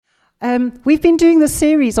We've been doing this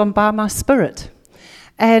series on By My Spirit,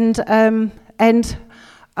 and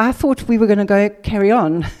I thought we were going to go carry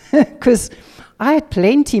on because I had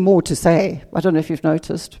plenty more to say. I don't know if you've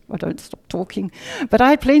noticed. I don't stop talking. But I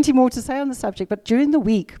had plenty more to say on the subject. But during the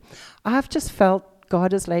week, I've just felt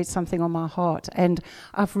God has laid something on my heart. And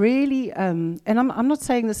I've really, and I'm not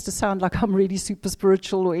saying this to sound like I'm really super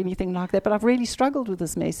spiritual or anything like that, but I've really struggled with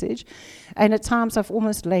this message. And at times I've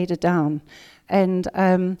almost laid it down.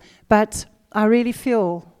 And but I really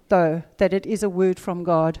feel, though, that it is a word from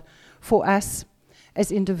God for us as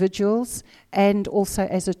individuals and also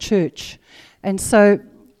as a church. And so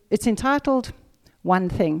it's entitled One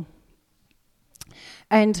Thing.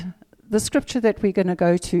 And the scripture that we're going to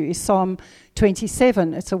go to is Psalm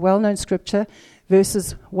 27. It's a well-known scripture,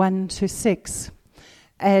 verses 1 to 6.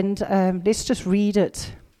 And let's just read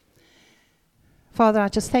it. Father, I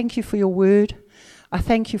just thank you for your word. I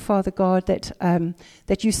thank you, Father God,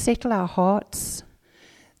 that you settle our hearts,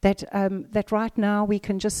 that right now we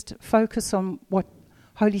can just focus on what,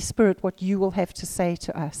 Holy Spirit, what you will have to say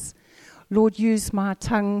to us. Lord, use my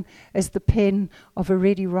tongue as the pen of a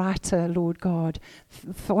ready writer, Lord God.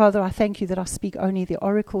 Father, I thank you that I speak only the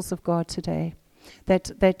oracles of God today, that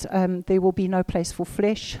there will be no place for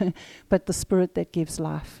flesh, but the Spirit that gives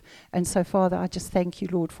life. And so, Father, I just thank you,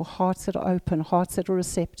 Lord, for hearts that are open, hearts that are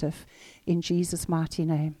receptive, in Jesus' mighty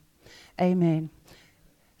name. Amen.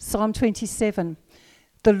 Psalm 27.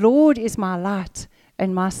 The Lord is my light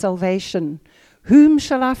and my salvation. Whom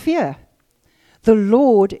shall I fear? The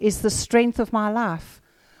Lord is the strength of my life.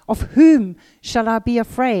 Of whom shall I be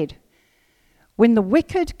afraid? When the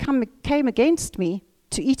wicked came against me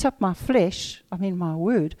to eat up my flesh, my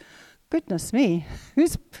word, goodness me,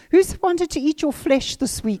 who's wanted to eat your flesh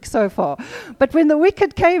this week so far? But when the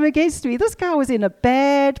wicked came against me, this guy was in a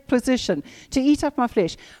bad position to eat up my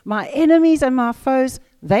flesh. My enemies and my foes,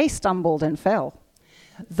 they stumbled and fell.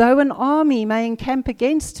 Though an army may encamp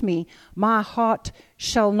against me, my heart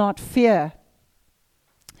shall not fear.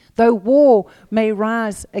 Though war may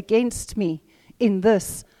rise against me, in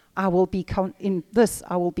this I will be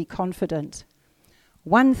confident.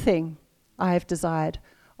 One thing I have desired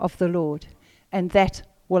of the Lord, and that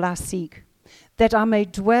will I seek, that I may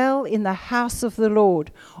dwell in the house of the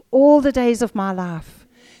Lord all the days of my life,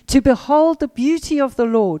 to behold the beauty of the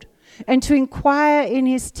Lord, and to inquire in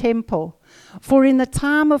his temple. For in the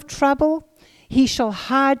time of trouble he shall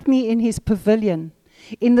hide me in his pavilion.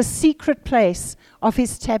 In the secret place of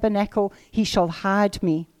his tabernacle he shall hide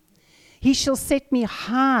me. He shall set me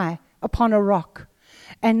high upon a rock,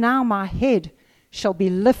 and now my head shall be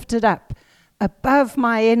lifted up above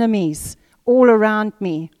my enemies all around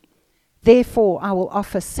me. Therefore I will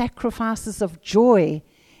offer sacrifices of joy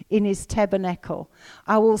in his tabernacle.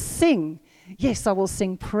 I will sing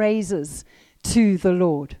praises to the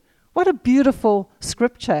Lord. What a beautiful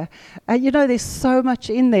scripture. There's so much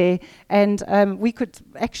in there, and we could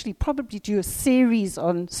actually probably do a series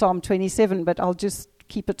on Psalm 27, but I'll just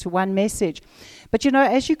keep it to one message. But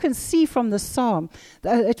as you can see from the psalm,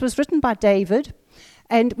 it was written by David,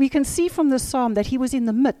 and we can see from the psalm that he was in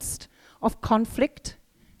the midst of conflict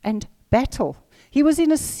and battle. He was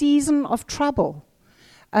in a season of trouble.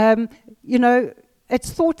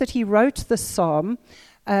 It's thought that he wrote the psalm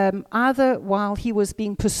either while he was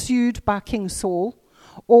being pursued by King Saul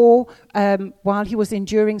or while he was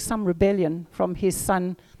enduring some rebellion from his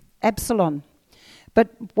son Absalom. But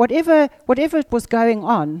whatever it was going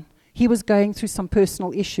on, he was going through some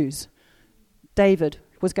personal issues. David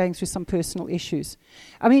was going through some personal issues.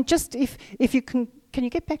 Just if you can you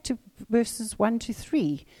get back to verses 1 to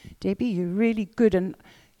 3? Debbie, you're really good, and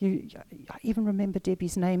I even remember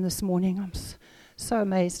Debbie's name this morning. I'm so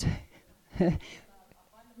amazed.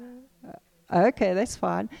 Okay, that's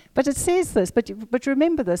fine. But it says this, but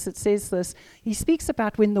remember this, it says this. He speaks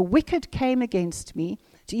about when the wicked came against me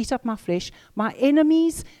to eat up my flesh, my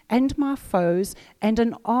enemies and my foes, and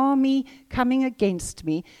an army coming against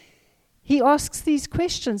me. He asks these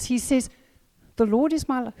questions. He says, the Lord is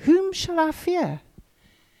my life. Whom shall I fear?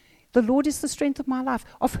 The Lord is the strength of my life.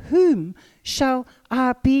 Of whom shall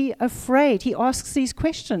I be afraid? He asks these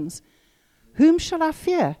questions. Whom shall I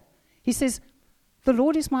fear? He says, the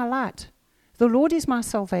Lord is my light. The Lord is my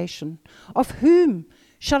salvation. Of whom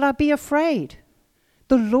shall I be afraid?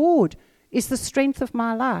 The Lord is the strength of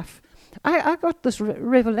my life. I got this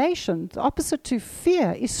revelation. The opposite to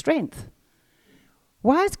fear is strength.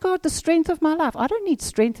 Why is God the strength of my life? I don't need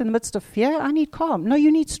strength in the midst of fear. I need calm. No,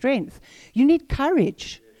 you need strength. You need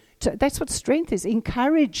courage. That's what strength is,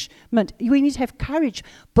 encouragement. We need to have courage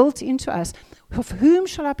built into us. Of whom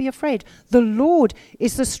shall I be afraid? The Lord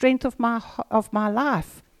is the strength of my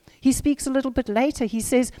life. He speaks a little bit later. He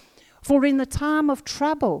says, For in the time of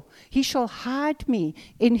trouble, he shall hide me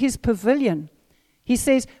in his pavilion. He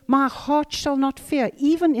says, my heart shall not fear,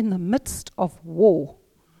 even in the midst of war.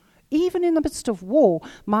 Even in the midst of war,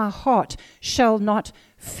 my heart shall not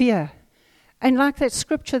fear. And like that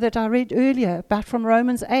scripture that I read earlier about from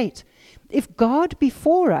Romans 8, if God be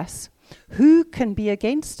for us, who can be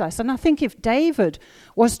against us? And I think if David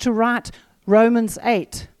was to write Romans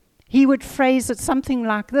 8, he would phrase it something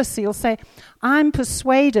like this. He'll say, I'm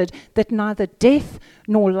persuaded that neither death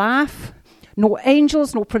nor life, nor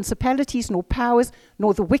angels, nor principalities, nor powers,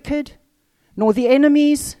 nor the wicked, nor the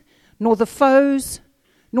enemies, nor the foes,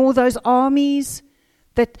 nor those armies,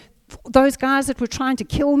 that those guys that were trying to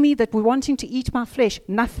kill me, that were wanting to eat my flesh,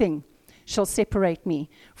 nothing shall separate me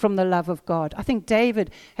from the love of God. I think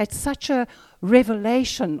David had such a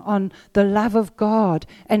revelation on the love of God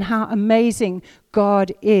and how amazing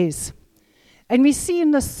God is. And we see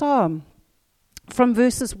in the psalm from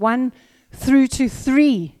verses 1 through to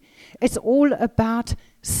 3, it's all about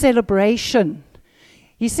celebration.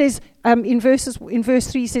 He says, in verse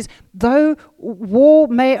 3, he says, though war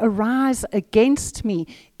may arise against me,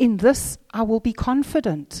 in this I will be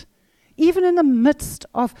confident. Even in the midst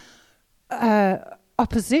of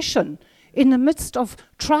opposition, in the midst of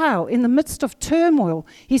trial, in the midst of turmoil,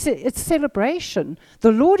 he said, it's celebration.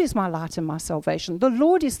 The Lord is my light and my salvation. The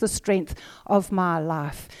Lord is the strength of my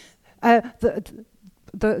life.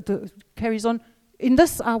 Carries on. In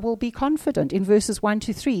this I will be confident, in verses 1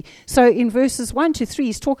 to 3. So in verses 1 to 3,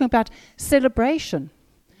 he's talking about celebration.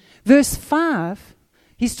 Verse 5,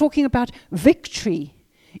 he's talking about victory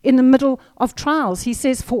in the middle of trials. He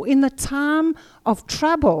says, for in the time of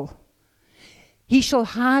trouble, he shall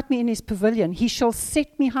hide me in his pavilion. He shall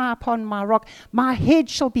set me high upon my rock. My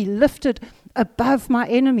head shall be lifted above my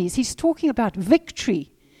enemies. He's talking about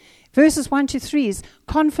victory. Verses 1 to 3 is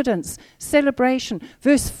confidence, celebration.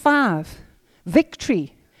 Verse 5,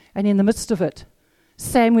 victory, and in the midst of it,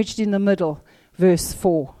 sandwiched in the middle, verse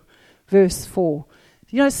 4. Verse 4.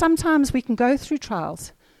 You know, sometimes we can go through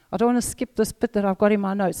trials. I don't want to skip this bit that I've got in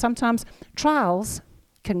my notes. Sometimes trials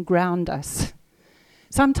can ground us.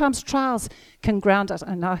 Sometimes trials can ground us.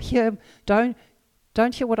 And now here, don't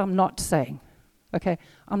hear what I'm not saying. Okay,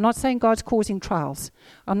 I'm not saying God's causing trials.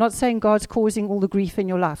 I'm not saying God's causing all the grief in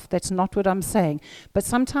your life. That's not what I'm saying. But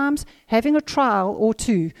sometimes having a trial or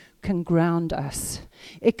two can ground us.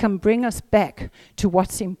 It can bring us back to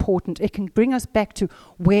what's important. It can bring us back to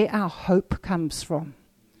where our hope comes from.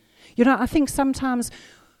 You know, I think sometimes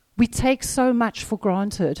we take so much for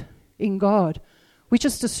granted in God. We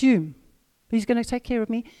just assume He's going to take care of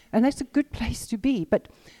me, and that's a good place to be. But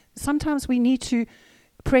sometimes we need to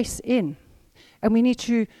press in. And we need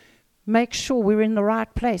to make sure we're in the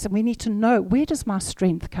right place. And we need to know, where does my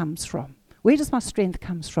strength comes from? Where does my strength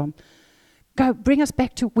comes from? Go, bring us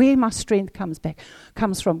back to where my strength comes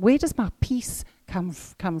from. Where does my peace come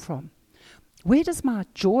from? Where does my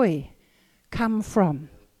joy come from?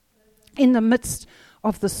 In the midst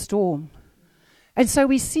of the storm. And so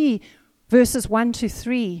we see verses 1 to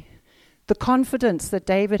 3, the confidence that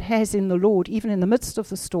David has in the Lord, even in the midst of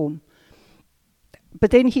the storm.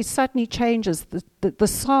 But then he suddenly changes, the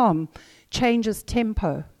psalm changes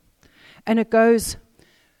tempo. And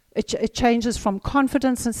it changes from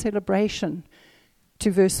confidence and celebration to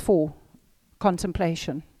verse 4,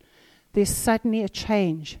 contemplation. There's suddenly a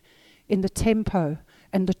change in the tempo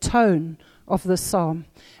and the tone of the psalm.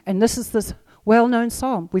 And this is this well-known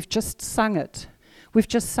psalm. We've just sung it.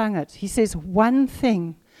 He says, one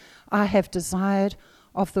thing I have desired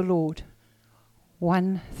of the Lord.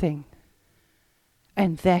 One thing.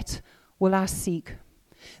 And that will I seek,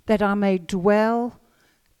 that I may dwell,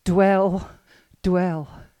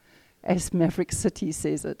 as Maverick City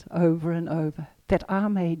says it over and over, that I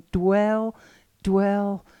may dwell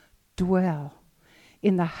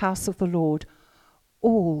in the house of the Lord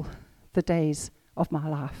all the days of my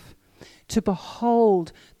life, to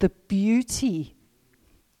behold the beauty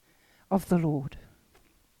of the Lord,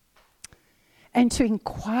 and to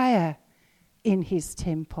inquire in his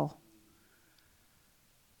temple.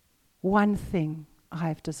 One thing I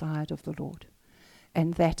have desired of the Lord,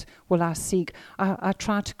 and that will I seek. I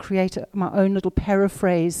try to create my own little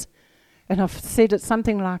paraphrase, and I've said it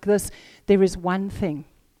something like this: there is one thing,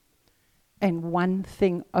 and one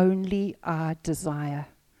thing only I desire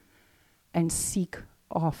and seek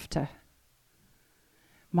after.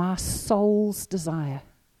 My soul's desire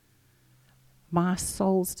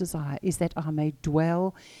is that I may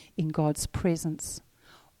dwell in God's presence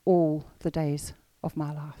all the days of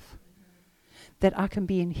my life. That I can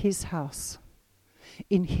be in his house,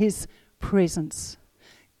 in his presence,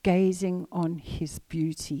 gazing on his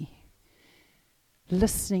beauty,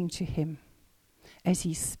 listening to him as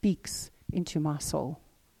he speaks into my soul.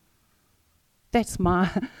 That's my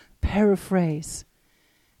paraphrase.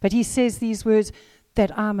 But he says these words,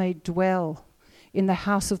 that I may dwell in the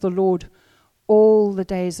house of the Lord all the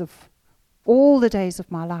days of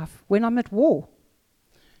my life. When I'm at war.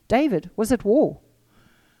 David was at war.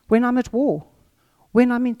 When I'm at war.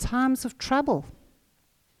 When I'm in times of trouble.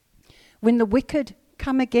 When the wicked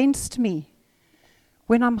come against me.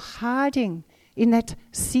 When I'm hiding in that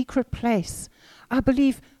secret place. I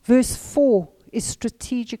believe verse 4 is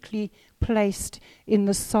strategically placed in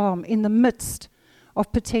the psalm, in the midst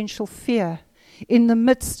of potential fear, in the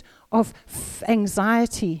midst of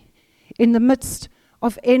anxiety, in the midst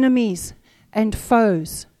of enemies and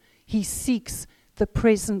foes. He seeks the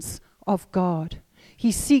presence of God.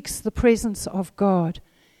 He seeks the presence of God.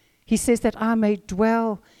 He says that I may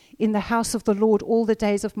dwell in the house of the Lord all the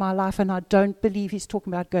days of my life, and I don't believe he's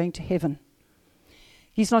talking about going to heaven.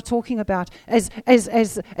 He's not talking about as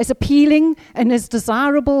appealing and as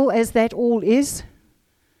desirable as that all is.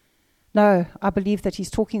 No, I believe that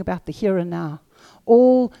he's talking about the here and now.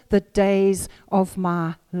 All the days of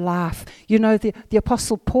my life. You know, the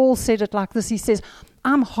Apostle Paul said it like this. He says,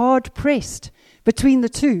 I'm hard pressed between the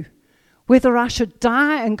two. Whether I should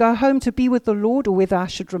die and go home to be with the Lord or whether I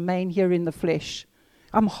should remain here in the flesh.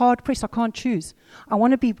 I'm hard pressed. I can't choose. I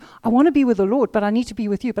want to be with the Lord, but I need to be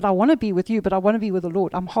with you. But I want to be with you, but I want to be with the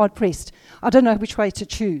Lord. I'm hard pressed. I don't know which way to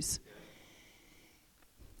choose.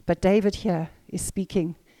 But David here is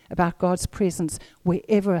speaking about God's presence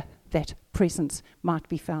wherever that presence might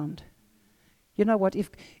be found. You know what?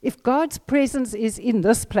 If God's presence is in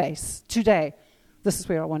this place today, this is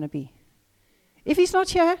where I want to be. If he's not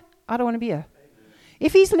here, I don't want to be here.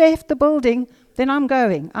 If he's left the building, then I'm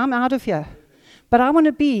going. I'm out of here. But I want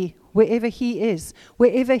to be wherever he is,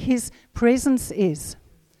 wherever his presence is,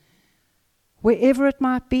 wherever it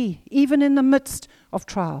might be, even in the midst of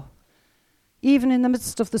trial, even in the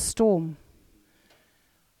midst of the storm.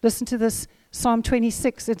 Listen to this, Psalm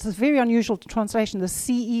 26. It's a very unusual translation, the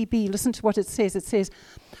CEB. Listen to what it says. It says,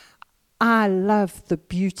 I love the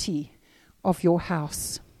beauty of your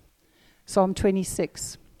house. Psalm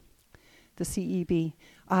 26, the CEB.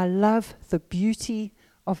 I love the beauty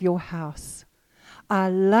of your house. I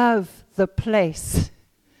love the place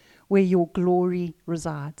where your glory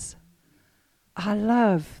resides. I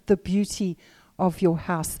love the beauty of your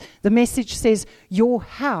house. The Message says, your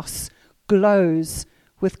house glows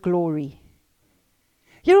with glory.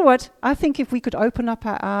 You know what? I think if we could open up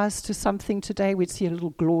our eyes to something today, we'd see a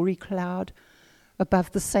little glory cloud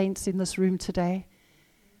above the saints in this room today.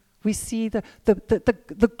 We see the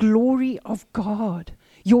glory of God.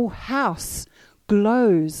 Your house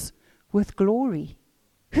glows with glory.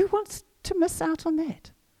 Who wants to miss out on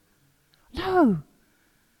that? No.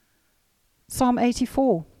 Psalm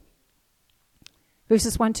 84,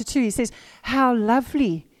 verses 1 to 2, he says, how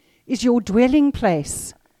lovely is your dwelling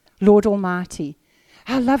place, Lord Almighty.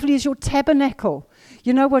 How lovely is your tabernacle.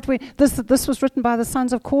 You know what? This was written by the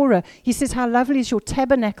sons of Korah. He says, how lovely is your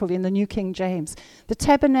tabernacle in the New King James. The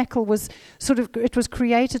tabernacle was it was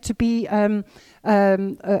created to be a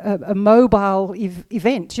mobile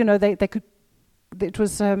event. You know, they could. It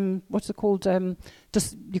was, what's it called?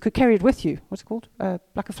 Just you could carry it with you. What's it called?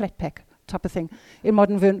 Like a flat pack type of thing in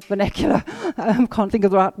modern vernacular. Can't think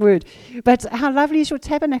of the right word. But how lovely is your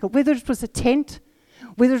tabernacle? Whether it was a tent,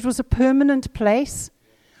 whether it was a permanent place,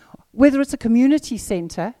 whether it's a community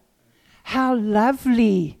center, how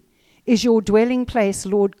lovely is your dwelling place,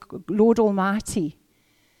 Lord Almighty.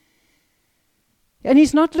 And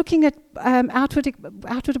he's not looking at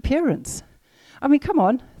outward appearance. I mean, come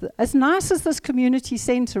on, as nice as this community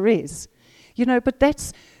center is, you know, but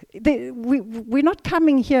we're not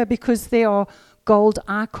coming here because there are gold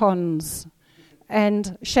icons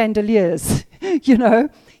and chandeliers, you know.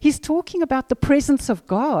 He's talking about the presence of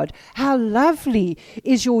God. How lovely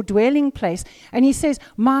is your dwelling place. And he says,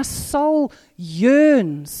 my soul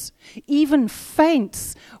yearns, even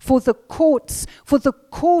faints for the courts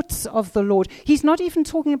of the Lord. He's not even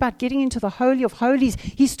talking about getting into the Holy of Holies.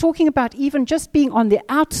 He's talking about even just being on the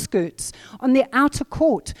outskirts, on the outer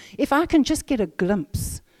court. If I can just get a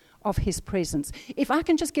glimpse of his presence, if I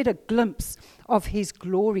can just get a glimpse of his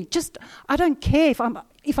glory, I don't care if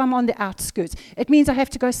I'm on the outskirts. It means I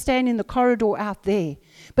have to go stand in the corridor out there.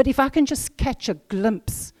 But if I can just catch a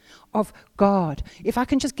glimpse of God, if I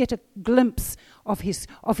can just get a glimpse of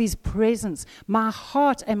his presence, my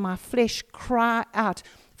heart and my flesh cry out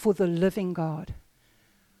for the living God.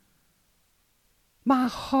 My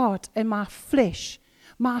heart and my flesh,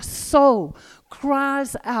 my soul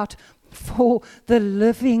cries out for the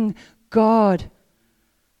living God.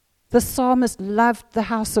 The psalmist loved the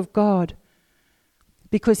house of God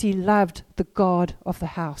because he loved the God of the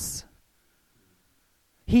house.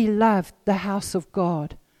 He loved the house of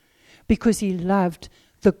God because he loved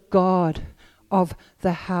the God of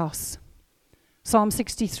the house. Psalm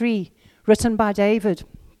 63, written by David.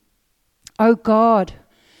 O God,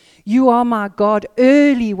 you are my God.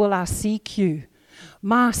 Early will I seek you.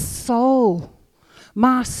 My soul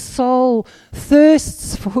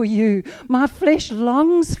thirsts for you. My flesh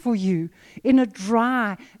longs for you in a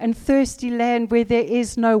dry and thirsty land where there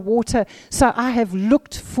is no water. So I have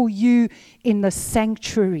looked for you in the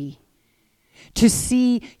sanctuary to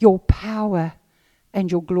see your power and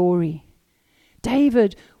your glory.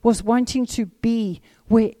 David was wanting to be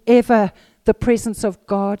wherever the presence of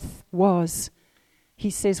God was. He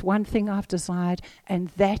says, one thing I've desired, and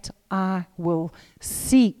that I will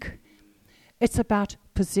seek. It's about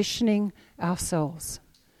positioning ourselves.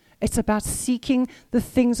 It's about seeking the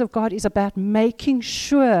things of God. It's about making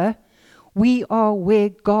sure we are where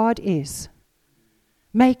God is.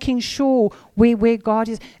 Making sure we're where God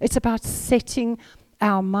is. It's about setting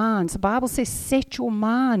our minds. The Bible says, set your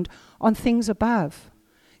mind on things above.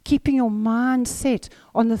 Keeping your mind set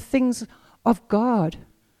on the things of God.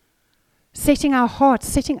 Setting our hearts,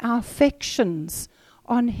 setting our affections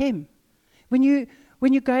on Him. When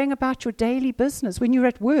you're going about your daily business, when you're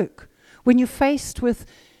at work, when you're faced with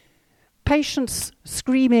patients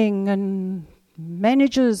screaming and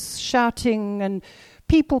managers shouting and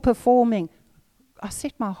people performing, I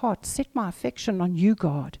set my heart, set my affection on you,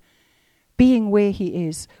 God. Being where He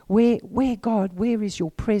is. Where God, where is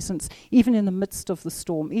your presence? Even in the midst of the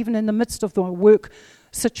storm, even in the midst of the work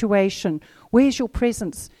situation. Where's your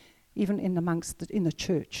presence? Even in the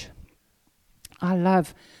church. I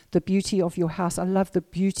love the beauty of your house. I love the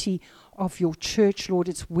beauty of your church, Lord.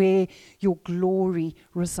 It's where your glory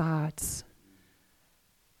resides.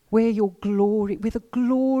 Where the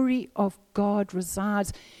glory of God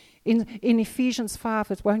resides. In Ephesians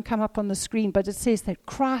 5, it won't come up on the screen, but it says that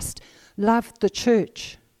Christ loved the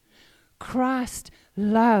church. Christ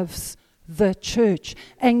loves the church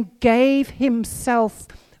and gave Himself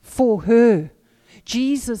for her.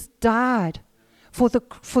 Jesus died for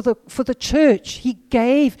the church. He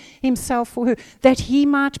gave Himself for her, that He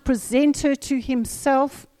might present her to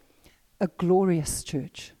Himself a glorious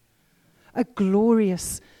church. A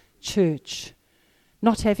glorious church,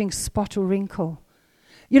 not having spot or wrinkle.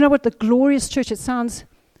 You know what? The glorious church, it sounds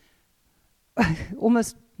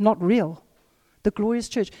almost not real. The glorious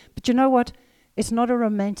church. But you know what? It's not a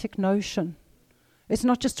romantic notion. It's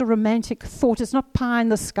not just a romantic thought. It's not pie in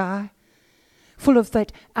the sky, full of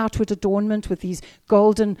that outward adornment with these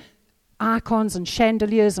golden icons and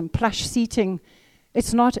chandeliers and plush seating.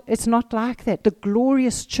 It's not like that. The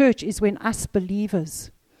glorious church is when us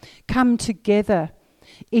believers come together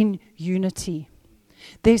in unity.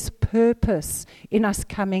 There's purpose in us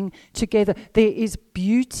coming together. There is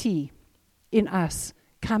beauty in us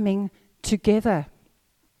coming together.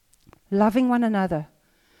 Loving one another,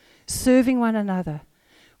 serving one another,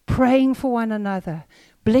 praying for one another,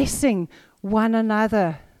 blessing one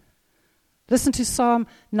another. Listen to Psalm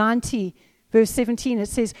 90, verse 17. It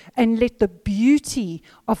says, and let the beauty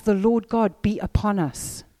of the Lord God be upon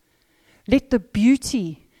us. Let the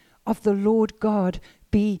beauty of the Lord God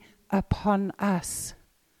be upon us.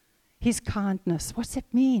 His kindness. What's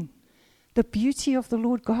that mean? The beauty of the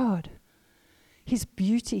Lord God. His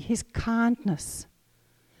beauty, His kindness,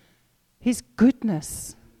 His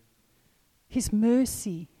goodness, His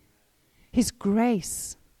mercy, His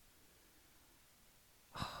grace.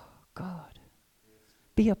 Oh, God,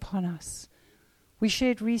 be upon us. We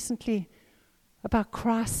shared recently about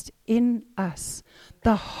Christ in us,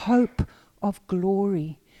 the hope of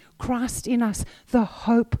glory. Christ in us, the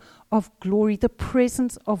hope of glory, the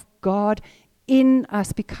presence of God in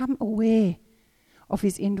us. Become aware of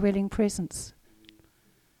His indwelling presence.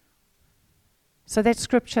 So that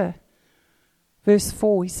scripture, verse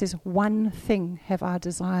 4, He says, one thing have I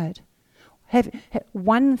desired.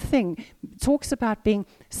 One thing. It talks about being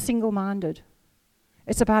single-minded.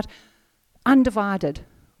 It's about undivided,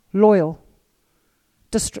 loyal,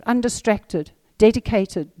 undistracted,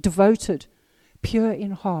 dedicated, devoted, pure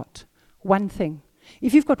in heart. One thing.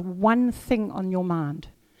 If you've got one thing on your mind,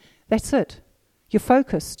 that's it. You're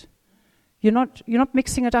focused. You're not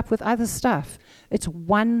mixing it up with other stuff. It's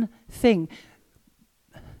one thing.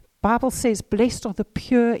 Bible says, blessed are the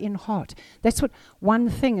pure in heart. That's what one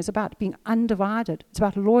thing is about, being undivided. It's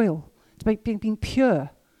about loyal. It's about being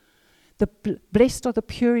pure. Blessed are the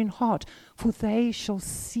pure in heart, for they shall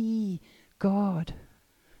see God.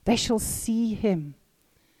 They shall see Him.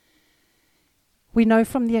 We know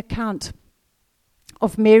from the account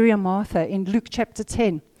of Mary and Martha in Luke chapter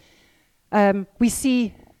 10. We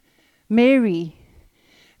see Mary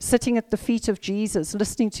sitting at the feet of Jesus,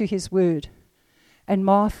 listening to his word. And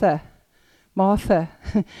Martha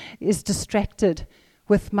is distracted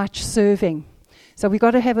with much serving. So we've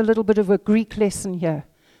got to have a little bit of a Greek lesson here.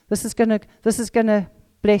 This is gonna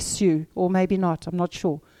bless you, or maybe not, I'm not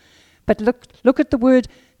sure. But look at the word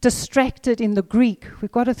distracted in the Greek.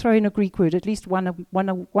 We've got to throw in a Greek word, at least one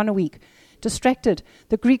a week. Distracted.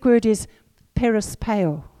 The Greek word is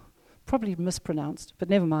perispeo. Probably mispronounced, but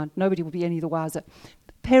never mind. Nobody will be any the wiser.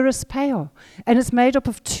 Perispeo. And it's made up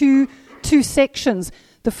of two sections.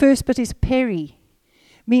 The first bit is peri,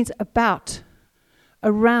 means about,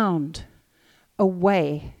 around,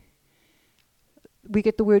 away. We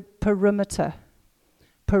get the word perimeter,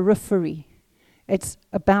 periphery. It's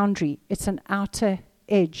a boundary. It's an outer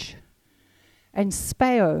edge. And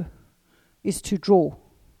speo is to draw.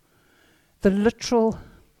 The literal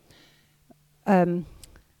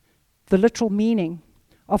meaning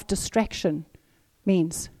of distraction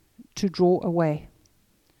means to draw away.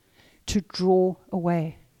 To draw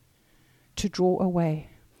away. To draw away.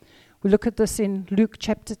 We look at this in Luke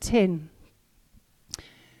chapter 10,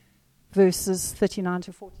 verses 39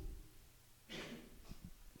 to 40.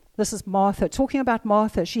 This is Martha. Talking about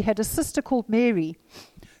Martha, she had a sister called Mary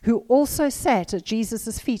who also sat at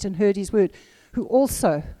Jesus' feet and heard his word.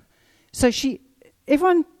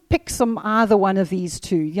 Everyone picks from either one of these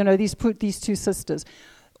two, these two sisters.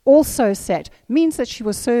 Also sat means that she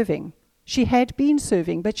was serving. She had been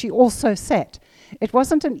serving, but she also sat. It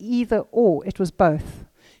wasn't an either or, it was both.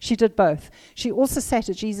 She did both. She also sat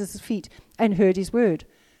at Jesus' feet and heard his word.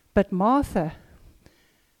 But Martha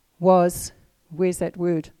was, where's that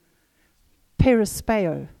word?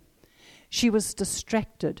 Perispeo. She was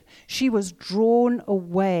distracted. She was drawn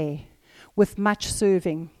away with much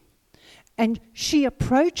serving. And she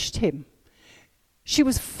approached him. She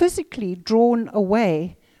was physically drawn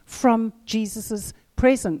away from Jesus'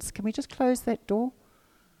 presence. Can we just close that door?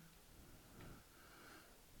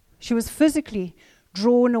 She was physically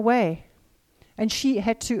drawn away. And she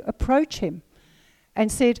had to approach him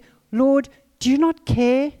and said, Lord, do you not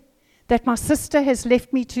care that my sister has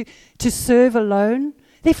left me to serve alone?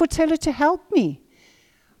 Therefore tell her to help me.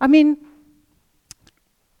 I mean,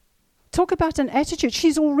 talk about an attitude.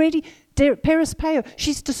 She's already perispeo.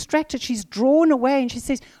 She's distracted. She's drawn away. And she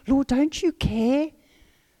says, Lord, don't you care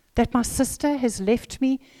that my sister has left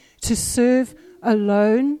me to serve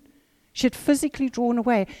alone? She had physically drawn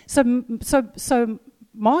away. So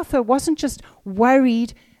Martha wasn't just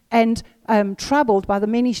worried and troubled by the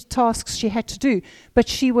many tasks she had to do, but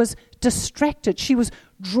she was distracted. She was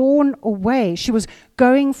drawn away. She was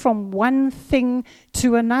going from one thing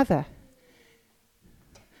to another.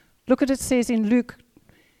 Look at it says in Luke's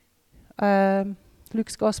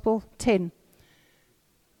Gospel 10,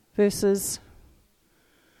 verses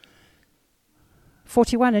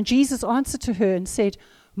 41. And Jesus answered to her and said,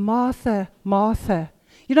 Martha, Martha.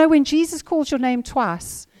 When Jesus calls your name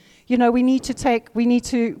twice, we need to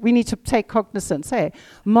take cognizance. Hey,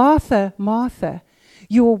 Martha, Martha,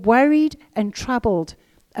 you are worried and troubled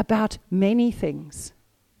about many things,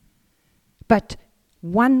 but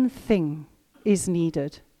one thing is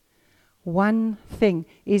needed. One thing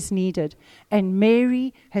is needed, and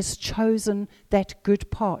Mary has chosen that good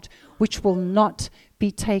part, which will not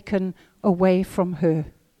be taken away from her.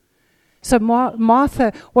 So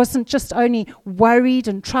Martha wasn't just only worried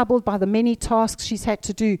and troubled by the many tasks she's had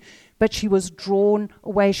to do, but she was drawn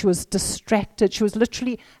away. She was distracted. She was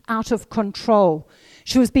literally out of control.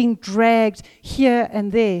 She was being dragged here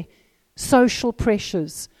and there. Social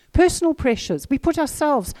pressures, personal pressures. We put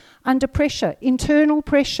ourselves under pressure, internal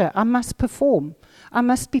pressure. I must perform. I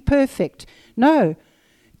must be perfect. No.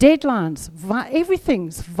 Deadlines.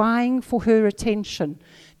 Everything's vying for her attention.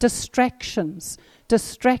 Distractions.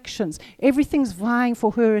 Everything's vying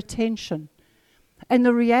for her attention. And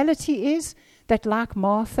the reality is that, like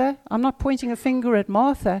Martha, I'm not pointing a finger at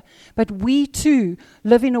Martha, but we too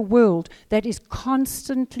live in a world that is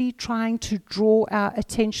constantly trying to draw our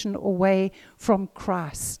attention away from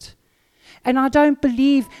Christ. And I don't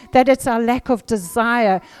believe that it's a lack of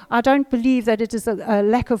desire. I don't believe that it is a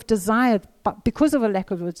lack of desire, but because of a lack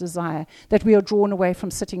of a desire, that we are drawn away from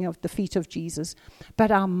sitting at the feet of Jesus. But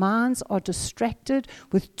our minds are distracted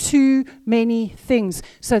with too many things,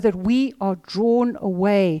 so that we are drawn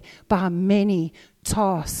away by many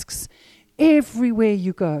tasks. Everywhere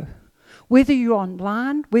you go, whether you're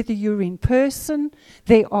online, whether you're in person,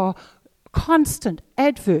 there are constant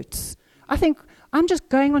adverts. I think I'm just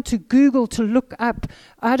going onto Google to look up,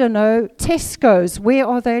 Tesco's, where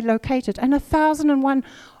are they located? And 1,001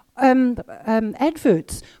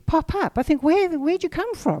 adverts pop up. I think, where'd you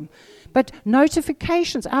come from? But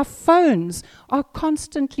notifications, our phones are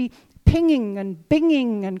constantly pinging and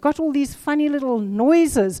binging and got all these funny little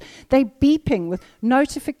noises. They're beeping with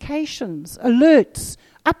notifications, alerts,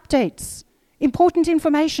 updates, important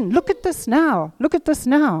information. Look at this now. Look at this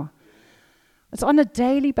now. It's on a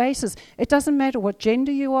daily basis. It doesn't matter what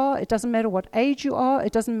gender you are. It doesn't matter what age you are.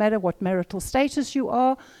 It doesn't matter what marital status you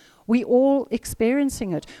are. We're all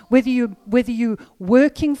experiencing it. Whether you're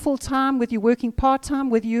working full-time, whether you're working part-time,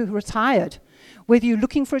 whether you're retired, whether you're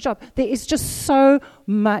looking for a job, there is just so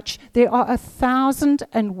much. There are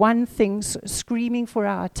 1,001 things screaming for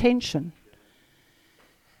our attention.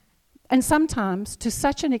 And sometimes to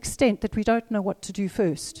such an extent that we don't know what to do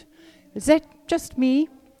first. Is that just me?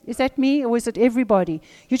 Is that me, or is it everybody?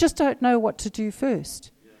 You just don't know what to do first.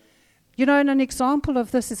 You know, and an example of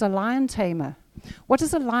this is a lion tamer. What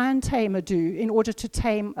does a lion tamer do in order to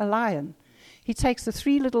tame a lion? He takes the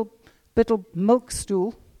 3 little milk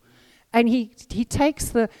stool, and he takes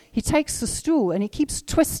the stool and he keeps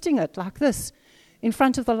twisting it like this in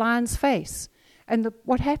front of the lion's face. And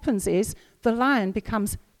what happens is the lion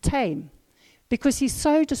becomes tame because he's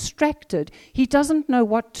so distracted, he doesn't know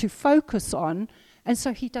what to focus on. And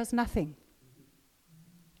so he does nothing.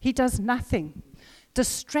 He does nothing.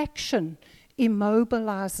 Distraction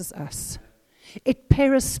immobilizes us. It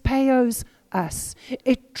perispeos us.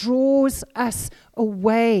 It draws us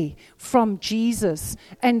away from Jesus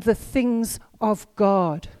and the things of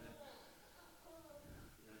God.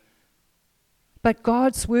 But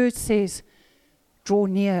God's word says, draw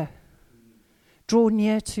near. Draw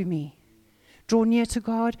near to me. Draw near to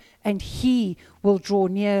God, and He will draw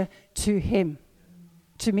near to him.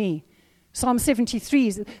 To me. Psalm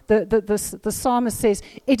 73, the psalmist says,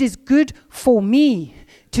 it is good for me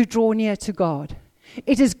to draw near to God.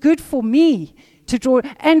 It is good for me to draw,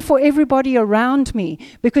 and for everybody around me,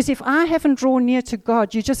 because if I haven't drawn near to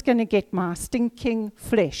God, you're just going to get my stinking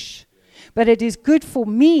flesh. But it is good for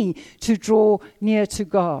me to draw near to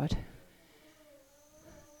God.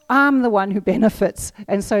 I'm the one who benefits,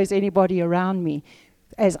 and so is anybody around me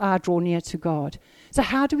as I draw near to God. So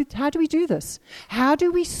how do we do this? How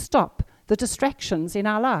do we stop the distractions in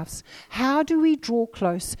our lives? How do we draw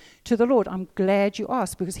close to the Lord? I'm glad you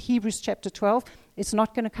asked, because Hebrews chapter 12, it's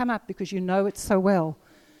not going to come up because you know it so well.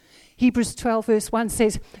 Hebrews 12 verse 1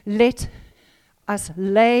 says, let us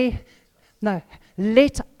lay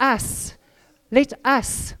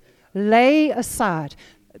aside.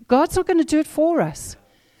 God's not going to do it for us.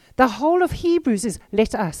 The whole of Hebrews is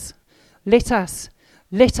let us. It's up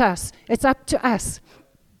to us.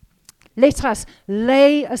 Let us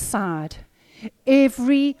lay aside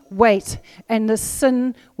every weight and the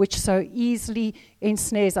sin which so easily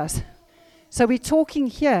ensnares us. So we're talking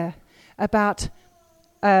here about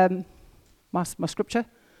my scripture.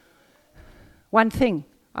 One thing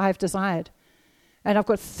I have desired. And I've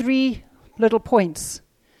got 3 little points.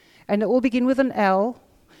 And they all begin with an L,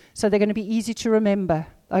 so they're going to be easy to remember.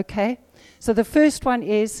 Okay? So the first one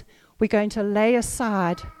is, we're going to lay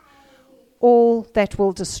aside all that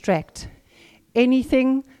will distract.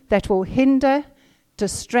 Anything that will hinder,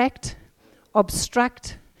 distract,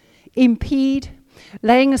 obstruct, impede,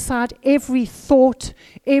 laying aside every thought,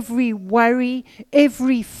 every worry,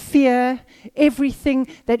 every fear,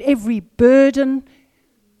 every burden,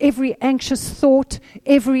 every anxious thought,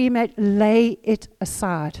 lay it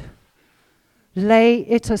aside. Lay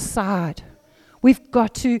it aside. We've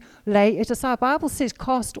got to lay it aside. The Bible says,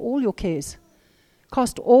 cast all your cares.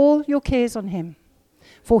 Cast all your cares on him,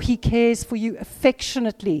 for he cares for you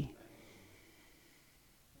affectionately.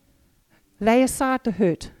 Lay aside the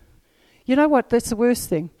hurt. You know what? That's the worst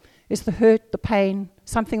thing, is the hurt, the pain,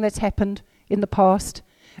 something that's happened in the past,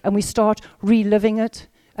 and we start reliving it,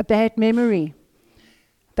 a bad memory.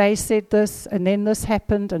 They said this, and then this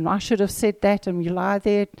happened, and I should have said that, and you lie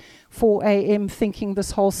there at 4 a.m. thinking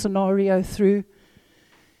this whole scenario through.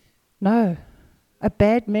 No. A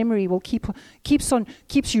bad memory will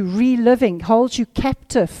keeps you reliving, holds you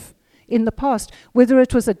captive in the past. Whether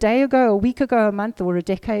it was a day ago, a week ago, a month, or a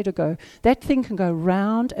decade ago, that thing can go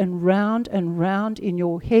round and round and round in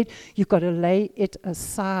your head. You've got to lay it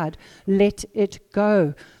aside. Let it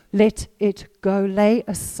go. Let it go. Lay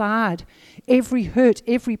aside every hurt,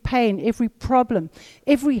 every pain, every problem,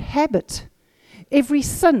 every habit, every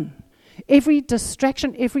sin, every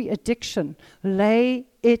distraction, every addiction. Lay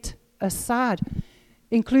it aside,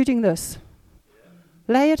 including this.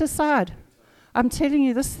 Lay it aside. I'm telling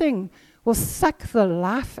you, this thing will suck the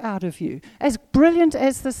life out of you. As brilliant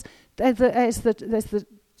as the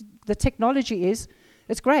technology is,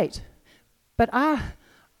 it's great. But I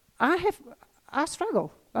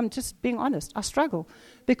struggle. I'm just being honest. I struggle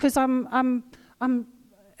because I'm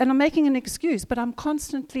making an excuse, but I'm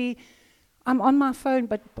on my phone,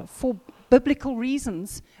 but for biblical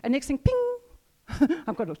reasons. And next thing, ping,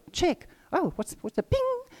 I've got to check. Oh, what's the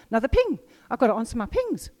ping? Another ping. I've got to answer my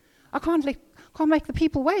pings. I can't make the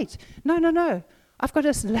people wait. No. I've got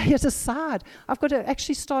to lay it aside. I've got to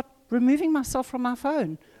actually start removing myself from my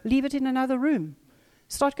phone. Leave it in another room.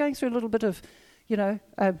 Start going through a little bit of,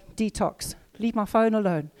 detox. Leave my phone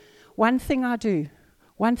alone. One thing I do.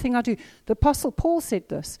 The Apostle Paul said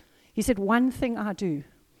this. He said, one thing I do,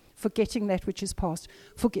 forgetting that which is past.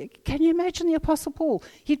 Can you imagine the Apostle Paul?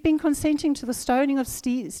 He'd been consenting to the stoning of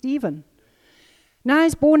Stephen. Now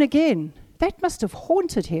he's born again. That must have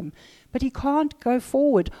haunted him. But he can't go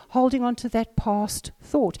forward holding on to that past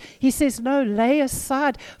thought. He says, no, lay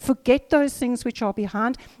aside, forget those things which are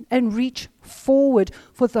behind and reach forward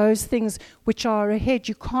for those things which are ahead.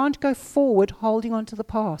 You can't go forward holding on to the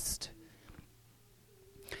past.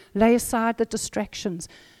 Lay aside the distractions.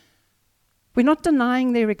 We're not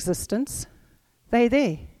denying their existence. They're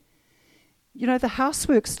there. The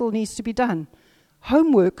housework still needs to be done.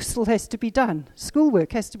 Homework still has to be done.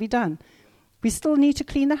 Schoolwork has to be done. We still need to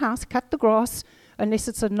clean the house, cut the grass, unless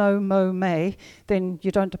it's a no-mow May, then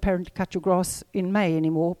you don't apparently cut your grass in May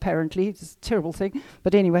anymore, apparently. It's a terrible thing.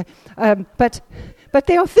 But anyway, but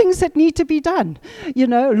there are things that need to be done.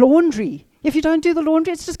 Laundry. If you don't do the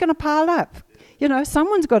laundry, it's just going to pile up.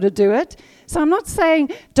 Someone's got to do it. So I'm not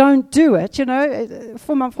saying don't do it,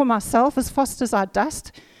 for myself, as fast as I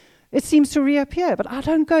dust, it seems to reappear. But I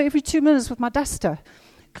don't go every 2 minutes with my duster,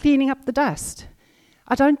 cleaning up the dust.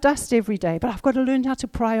 I don't dust every day, but I've got to learn how to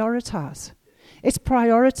prioritize. It's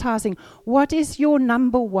prioritizing. What is your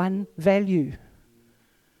number one value?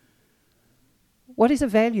 What is a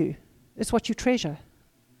value? It's what you treasure.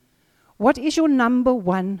 What is your number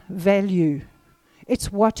one value?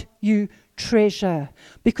 It's what you treasure.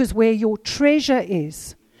 Because where your treasure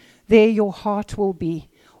is, there your heart will be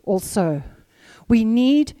also. We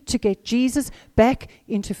need to get Jesus back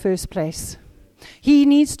into first place. He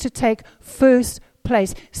needs to take first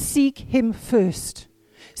place. Seek him first.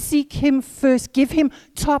 Seek him first. Give him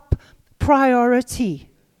top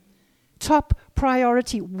priority. Top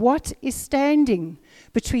priority. What is standing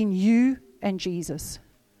between you and Jesus?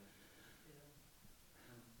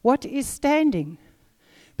 What is standing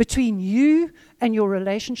between you and your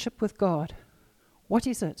relationship with God? What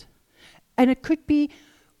is it? And it could be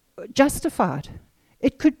justified.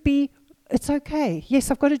 It could be, it's okay.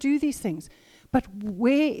 Yes, I've got to do these things. But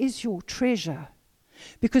where is your treasure?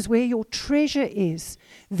 Because where your treasure is,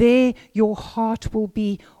 there your heart will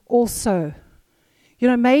be also.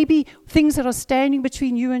 Maybe things that are standing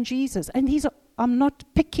between you and Jesus. And I'm not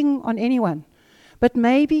picking on anyone. But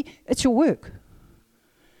maybe it's your work.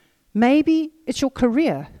 Maybe it's your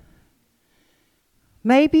career.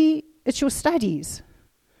 Maybe it's your studies.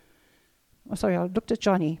 Oh, sorry, I looked at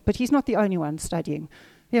Johnny, but he's not the only one studying.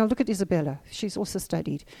 Yeah, look at Isabella. She's also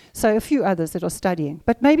studied. So a few others that are studying.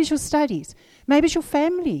 But maybe it's your studies. Maybe it's your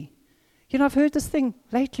family. I've heard this thing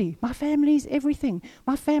lately. My family is everything.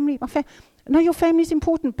 No, your family is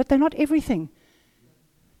important, but they're not everything.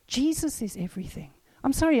 Jesus is everything.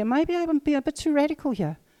 I'm sorry, maybe I'm being a bit too radical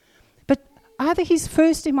here. But either he's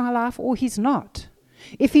first in my life or he's not.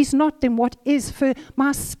 If he's not, then what is first?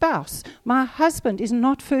 My spouse, my husband is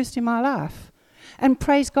not first in my life. And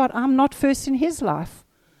praise God, I'm not first in his life.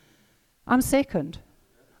 I'm second.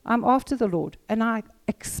 I'm after the Lord. And I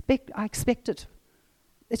expect it.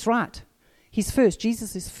 It's right. He's first.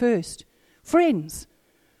 Jesus is first. Friends,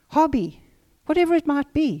 hobby, whatever it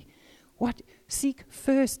might be. Seek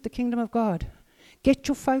first the kingdom of God. Get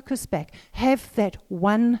your focus back. Have that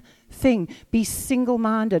one thing. Be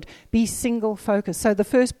single-minded. Be single-focused. So the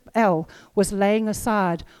first L was laying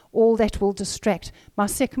aside all that will distract. My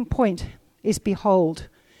second point is behold.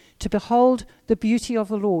 To behold the beauty of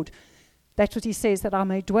the Lord. That's what he says, that I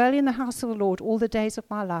may dwell in the house of the Lord all the days of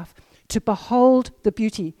my life. To behold the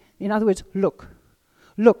beauty. In other words, look.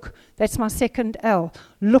 Look. That's my second L.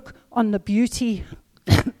 Look on the beauty.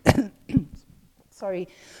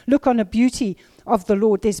 Look on the beauty of the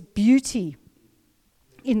Lord. There's beauty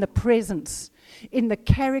in the presence, in the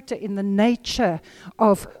character, in the nature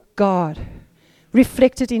of God,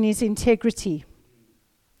 reflected in his integrity,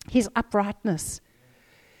 his uprightness,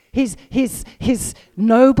 his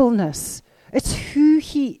nobleness. It's who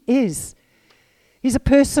he is. He's a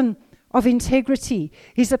person of integrity.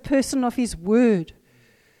 He's a person of his word.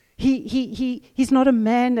 He's not a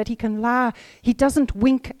man that he can lie. He doesn't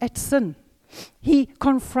wink at sin. He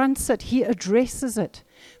confronts it. He addresses it.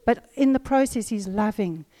 But in the process, he's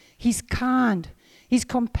loving. He's kind. He's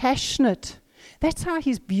compassionate. That's how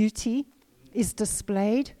his beauty is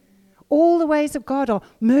displayed. All the ways of God are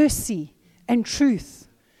mercy and truth.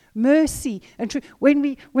 Mercy and truth. When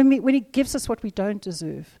he gives us what we don't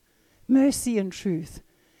deserve. Mercy and truth.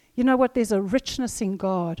 You know what? There's a richness in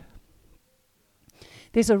God.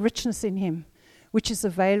 There's a richness in him which is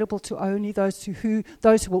available to only those who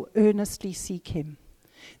will earnestly seek him.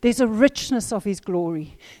 There's a richness of his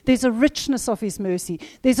glory. There's a richness of his mercy.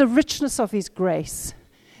 There's a richness of his grace.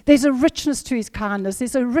 There's a richness to his kindness.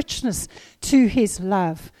 There's a richness to his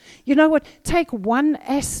love. You know what? Take one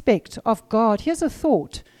aspect of God. Here's a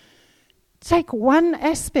thought. Take one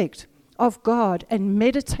aspect of God and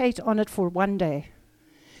meditate on it for one day.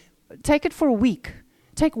 Take it for a week.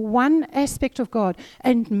 Take one aspect of God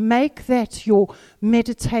and make that your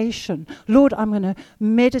meditation. Lord, I'm going to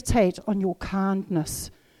meditate on your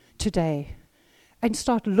kindness today. And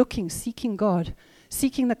start looking, seeking God,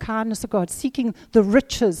 seeking the kindness of God, seeking the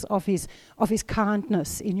riches of his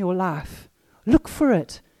kindness in your life. Look for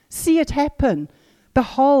it. See it happen.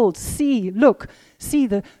 Behold, see, look, see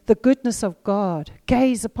the goodness of God.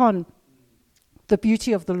 Gaze upon the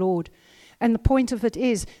beauty of the Lord. And the point of it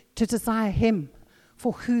is to desire him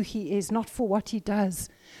for who he is, not for what he does,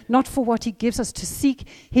 not for what he gives us, to seek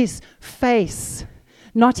his face,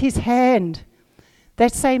 not his hand.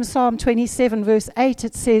 That same Psalm 27 verse 8,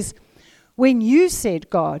 it says, when you said,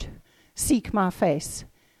 God, seek my face,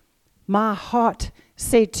 my heart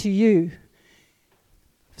said to you.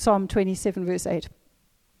 Psalm 27 verse 8.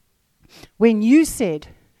 When you said,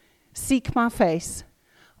 seek my face,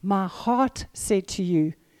 my heart said to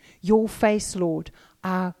you, your face, Lord,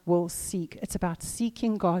 I will seek. It's about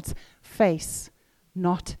seeking God's face,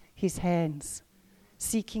 not his hands.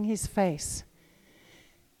 Seeking his face.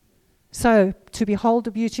 So, to behold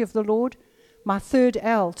the beauty of the Lord, my third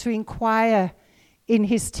L, to inquire in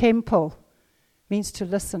his temple, means to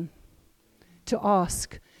listen, to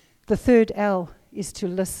ask. The third L is to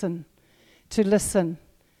listen, to listen.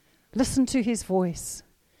 Listen to his voice.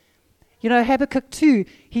 You know, Habakkuk 2,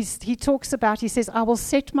 he talks about, he says, I will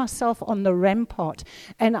set myself on the rampart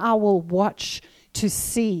and I will watch to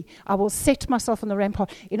see. I will set myself on the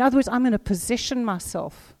rampart. In other words, I'm going to position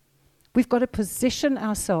myself. We've got to position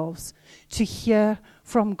ourselves to hear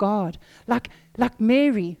from God. Like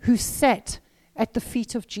Mary, who sat at the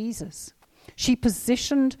feet of Jesus. She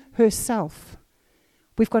positioned herself.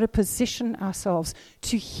 We've got to position ourselves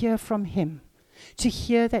to hear from him. To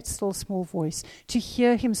hear that still small voice, to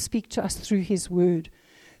hear him speak to us through his word,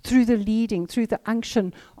 through the leading, through the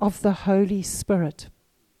unction of the Holy Spirit.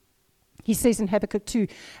 He says in Habakkuk 2,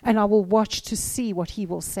 and I will watch to see what he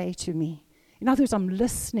will say to me. In other words, I'm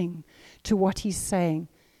listening to what he's saying.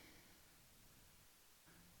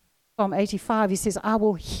 Psalm 85, he says, I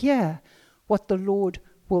will hear what the Lord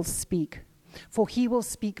will speak, for he will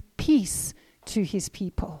speak peace to his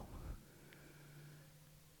people.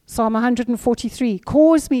 Psalm 143,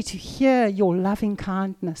 cause me to hear your loving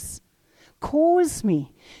kindness. Cause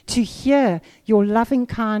me to hear your loving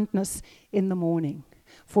kindness in the morning,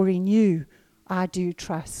 for in you I do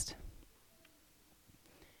trust.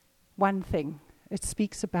 One thing, it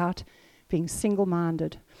speaks about being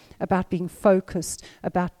single-minded, about being focused,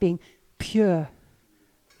 about being pure,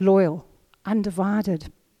 loyal,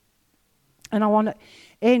 undivided. And I want to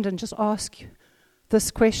end and just ask you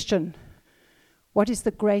this question. What is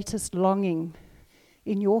the greatest longing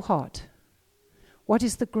in your heart? What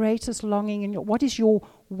is the greatest longing in what is your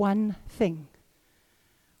one thing?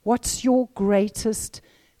 What's your greatest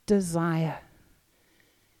desire?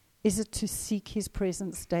 Is it to seek his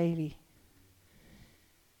presence daily?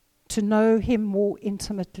 To know him more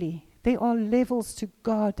intimately? There are levels to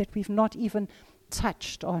God that we've not even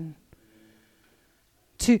touched on.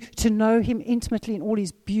 To know him intimately in all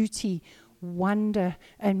his beauty, wonder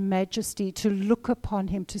and majesty, to look upon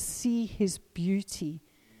him, to see his beauty,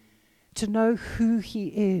 to know who he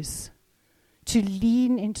is, to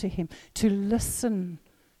lean into him, to listen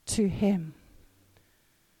to him.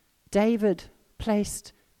 David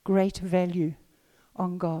placed great value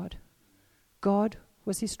on God. God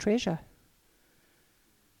was his treasure.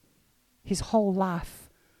 His whole life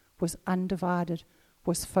was undivided,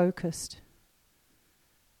 was focused.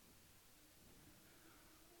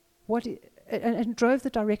 And drove the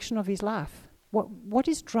direction of his life. What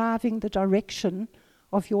is driving the direction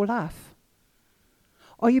of your life?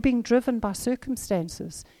 Are you being driven by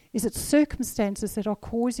circumstances? Is it circumstances that are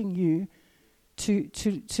causing you to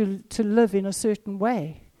live in a certain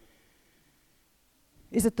way?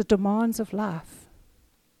 Is it the demands of life?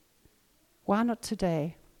 Why not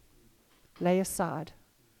today lay aside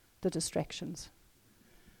the distractions?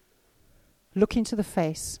 Look into the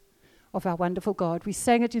face of our wonderful God. We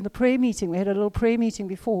sang it in the prayer meeting. We had a little prayer meeting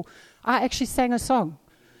before. I actually sang a song.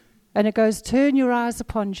 And it goes, turn your eyes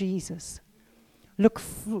upon Jesus. Look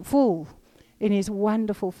full in his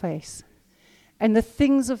wonderful face. And the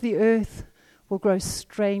things of the earth will grow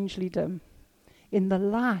strangely dim in the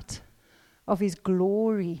light of his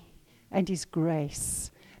glory and his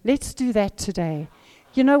grace. Let's do that today.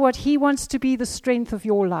 You know what? He wants to be the strength of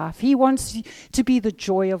your life. He wants to be the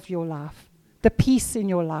joy of your life, the peace in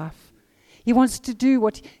your life. He wants to do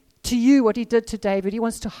what he did to David. He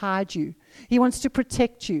wants to hide you. He wants to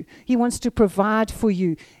protect you. He wants to provide for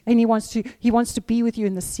you. And he wants to be with you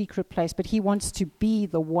in the secret place. But he wants to be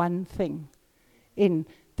the one thing in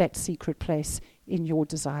that secret place in your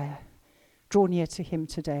desire. Draw near to him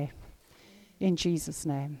today. In Jesus'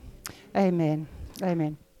 name. Amen.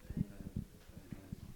 Amen.